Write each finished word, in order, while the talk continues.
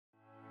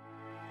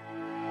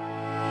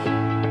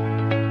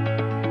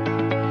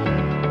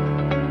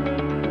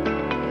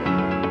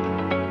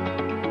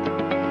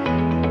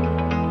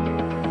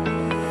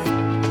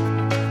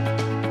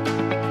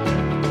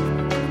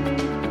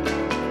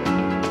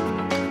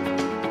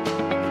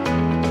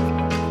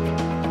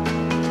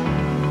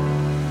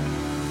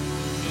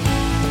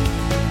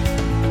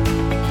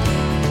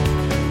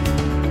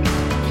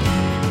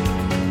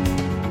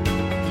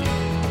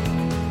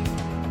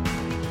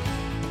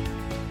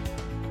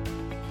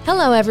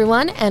Hello,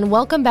 everyone, and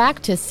welcome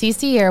back to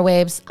CC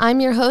Airwaves.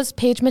 I'm your host,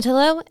 Paige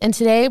Matillo, and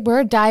today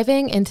we're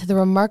diving into the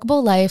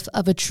remarkable life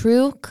of a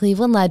true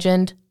Cleveland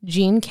legend,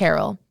 Gene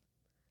Carroll.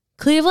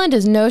 Cleveland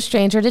is no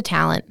stranger to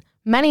talent.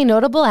 Many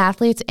notable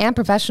athletes and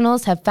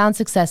professionals have found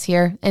success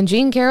here, and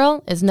Gene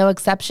Carroll is no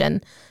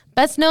exception.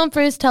 Best known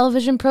for his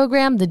television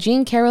program, The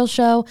Gene Carroll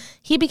Show,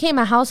 he became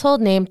a household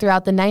name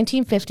throughout the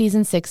 1950s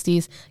and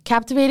 60s,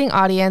 captivating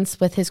audience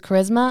with his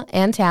charisma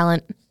and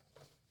talent.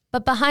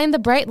 But behind the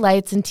bright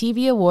lights and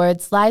TV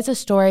awards lies a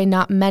story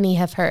not many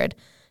have heard.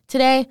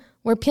 Today,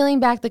 we're peeling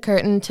back the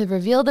curtain to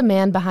reveal the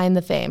man behind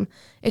the fame,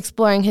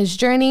 exploring his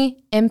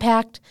journey,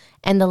 impact,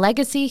 and the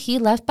legacy he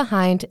left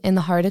behind in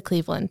the heart of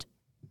Cleveland.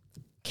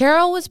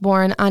 Carroll was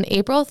born on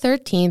April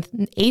 13,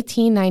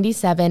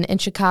 1897 in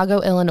Chicago,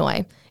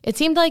 Illinois. It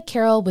seemed like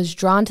Carroll was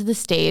drawn to the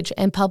stage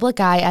and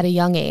public eye at a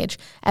young age,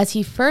 as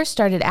he first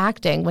started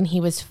acting when he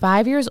was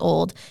 5 years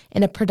old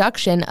in a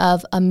production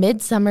of A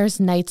Midsummer's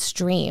Night's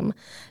Dream.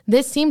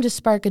 This seemed to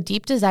spark a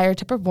deep desire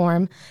to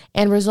perform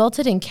and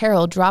resulted in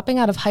Carroll dropping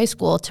out of high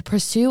school to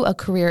pursue a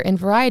career in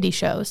variety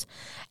shows.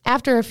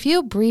 After a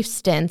few brief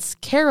stints,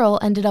 Carroll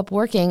ended up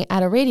working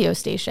at a radio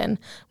station,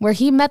 where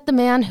he met the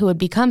man who would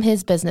become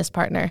his business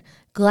partner,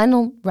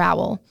 Glenn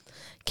Rowell.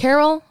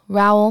 Carroll,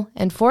 Rowell,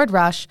 and Ford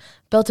Rush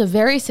built a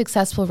very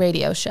successful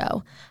radio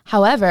show.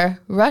 However,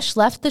 Rush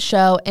left the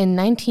show in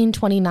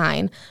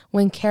 1929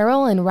 when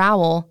Carroll and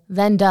Rowell,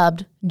 then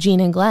dubbed Gene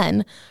and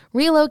Glenn,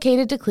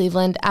 relocated to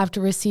Cleveland after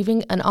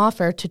receiving an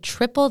offer to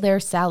triple their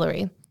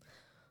salary.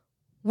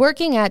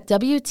 Working at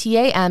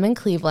WTAM in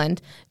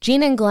Cleveland,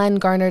 Gene and Glenn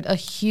garnered a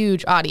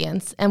huge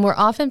audience and were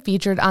often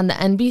featured on the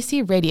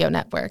NBC radio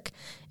network.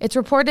 It's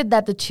reported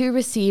that the two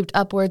received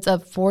upwards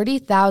of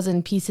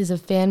 40,000 pieces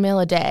of fan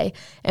mail a day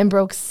and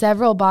broke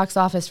several box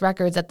office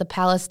records at the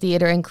Palace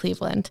Theater in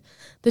Cleveland.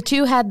 The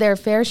two had their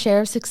fair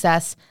share of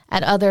success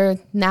at other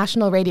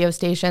national radio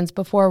stations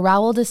before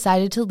Rowell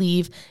decided to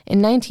leave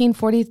in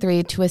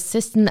 1943 to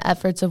assist in the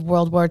efforts of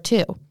World War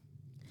II.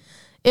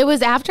 It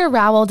was after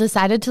Rowell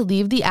decided to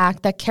leave the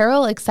act that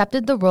Carroll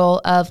accepted the role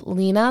of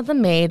Lena the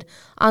Maid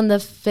on the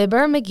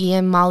Fibber, McGee,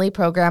 and Molly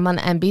program on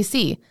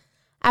NBC.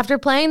 After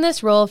playing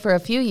this role for a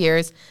few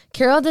years,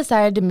 Carroll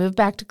decided to move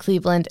back to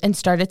Cleveland and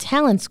start a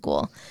talent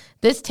school.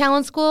 This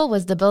talent school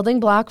was the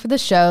building block for the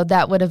show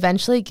that would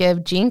eventually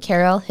give Gene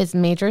Carroll his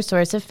major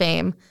source of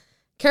fame.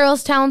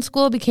 Carroll's talent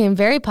school became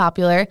very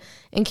popular,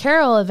 and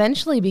Carroll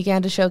eventually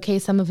began to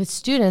showcase some of his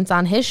students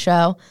on his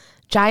show,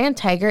 Giant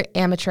Tiger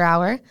Amateur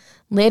Hour,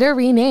 later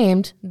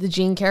renamed The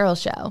Gene Carroll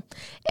Show.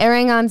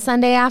 Airing on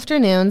Sunday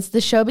afternoons,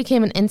 the show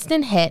became an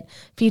instant hit,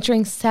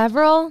 featuring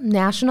several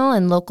national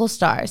and local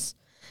stars.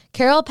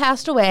 Carroll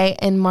passed away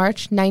in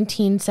March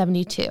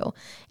 1972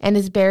 and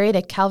is buried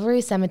at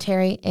Calvary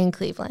Cemetery in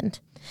Cleveland.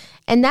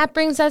 And that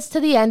brings us to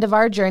the end of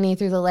our journey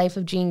through the life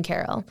of Gene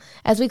Carroll.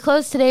 As we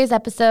close today's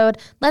episode,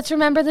 let's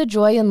remember the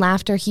joy and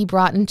laughter he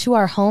brought into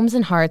our homes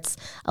and hearts,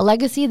 a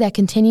legacy that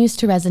continues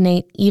to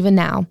resonate even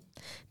now.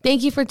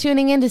 Thank you for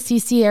tuning in to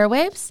CC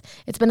Airwaves.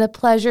 It's been a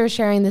pleasure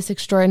sharing this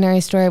extraordinary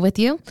story with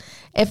you.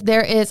 If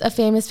there is a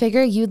famous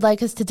figure you'd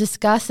like us to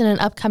discuss in an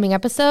upcoming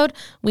episode,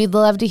 we'd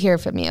love to hear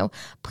from you.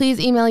 Please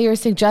email your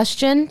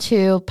suggestion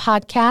to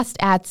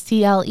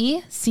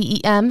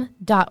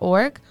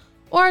podcast@clecem.org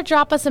or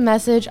drop us a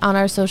message on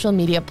our social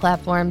media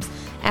platforms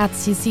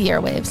 @CC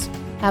Airwaves.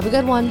 Have a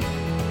good one.